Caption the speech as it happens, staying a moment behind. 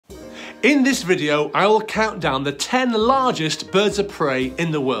In this video, I will count down the 10 largest birds of prey in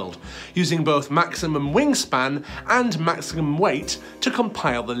the world, using both maximum wingspan and maximum weight to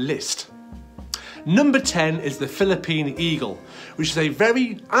compile the list. Number 10 is the Philippine Eagle, which is a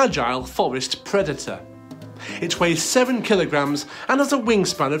very agile forest predator. It weighs 7 kilograms and has a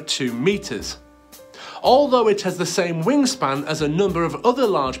wingspan of 2 meters. Although it has the same wingspan as a number of other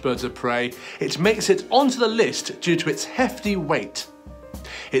large birds of prey, it makes it onto the list due to its hefty weight.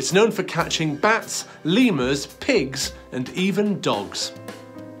 It's known for catching bats, lemurs, pigs, and even dogs.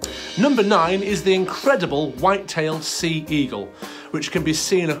 Number 9 is the incredible Whitetail Sea Eagle, which can be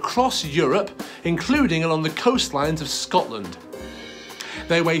seen across Europe, including along the coastlines of Scotland.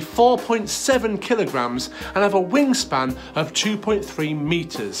 They weigh 4.7 kilograms and have a wingspan of 2.3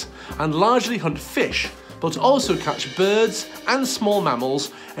 meters, and largely hunt fish, but also catch birds and small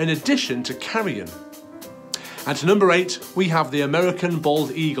mammals in addition to carrion. At number 8, we have the American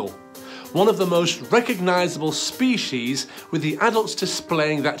bald eagle, one of the most recognisable species, with the adults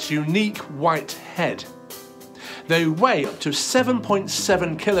displaying that unique white head. They weigh up to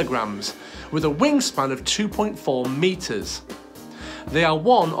 7.7 kilograms, with a wingspan of 2.4 meters. They are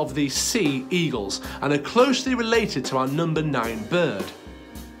one of the sea eagles and are closely related to our number 9 bird.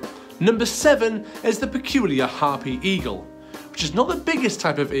 Number 7 is the peculiar harpy eagle, which is not the biggest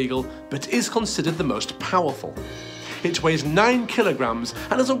type of eagle, but is considered the most powerful. It weighs 9 kilograms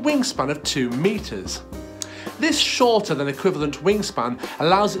and has a wingspan of 2 meters. This shorter than equivalent wingspan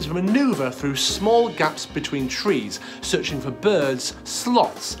allows it to maneuver through small gaps between trees, searching for birds,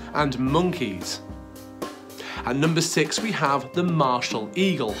 sloths, and monkeys. At number 6, we have the martial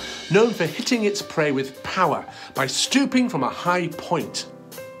eagle, known for hitting its prey with power by stooping from a high point.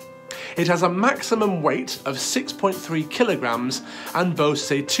 It has a maximum weight of 6.3 kilograms and boasts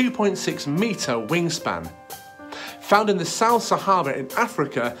a 2.6 meter wingspan. Found in the South Sahara in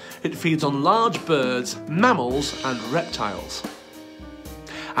Africa, it feeds on large birds, mammals, and reptiles.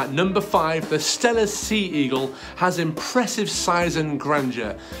 At number 5, the Stella Sea Eagle has impressive size and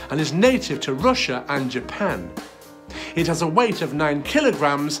grandeur and is native to Russia and Japan. It has a weight of 9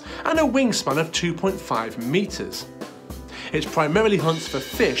 kilograms and a wingspan of 2.5 meters. It primarily hunts for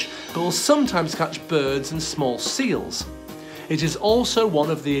fish, but will sometimes catch birds and small seals. It is also one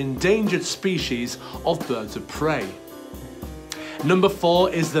of the endangered species of birds of prey. Number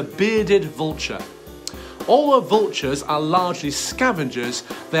 4 is the bearded vulture. Although vultures are largely scavengers,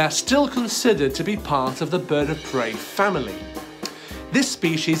 they are still considered to be part of the bird of prey family. This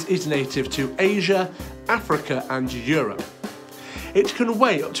species is native to Asia, Africa, and Europe. It can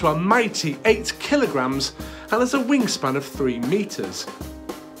weigh up to a mighty 8 kilograms and has a wingspan of 3 meters.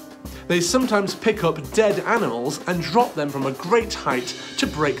 They sometimes pick up dead animals and drop them from a great height to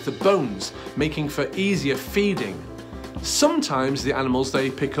break the bones, making for easier feeding. Sometimes the animals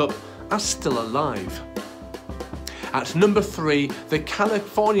they pick up are still alive. At number 3, the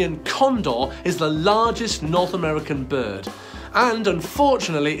Californian condor is the largest North American bird and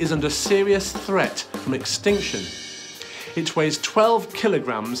unfortunately is under serious threat from extinction. It weighs 12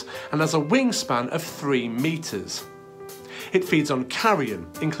 kilograms and has a wingspan of 3 meters. It feeds on carrion,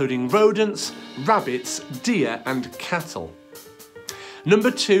 including rodents, rabbits, deer, and cattle. Number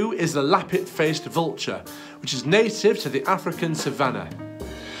 2 is the lappet-faced vulture, which is native to the African savanna.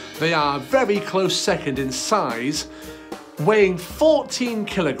 They are a very close second in size, weighing 14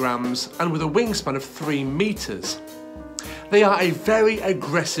 kilograms and with a wingspan of 3 meters. They are a very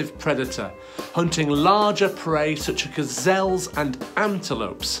aggressive predator, hunting larger prey such as gazelles and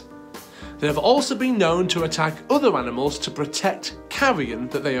antelopes. They have also been known to attack other animals to protect carrion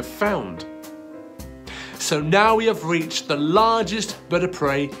that they have found. So now we have reached the largest bird of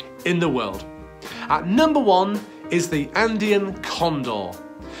prey in the world. At number 1 is the Andean condor,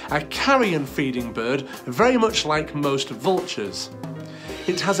 a carrion feeding bird very much like most vultures.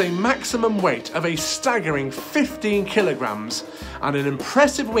 It has a maximum weight of a staggering 15 kilograms and an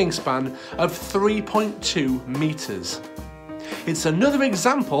impressive wingspan of 3.2 meters. It's another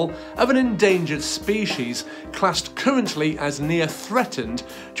example of an endangered species, classed currently as near threatened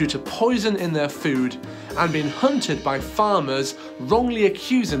due to poison in their food and being hunted by farmers, wrongly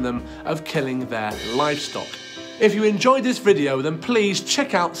accusing them of killing their livestock. If you enjoyed this video, then please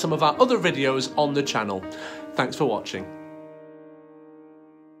check out some of our other videos on the channel. Thanks for watching.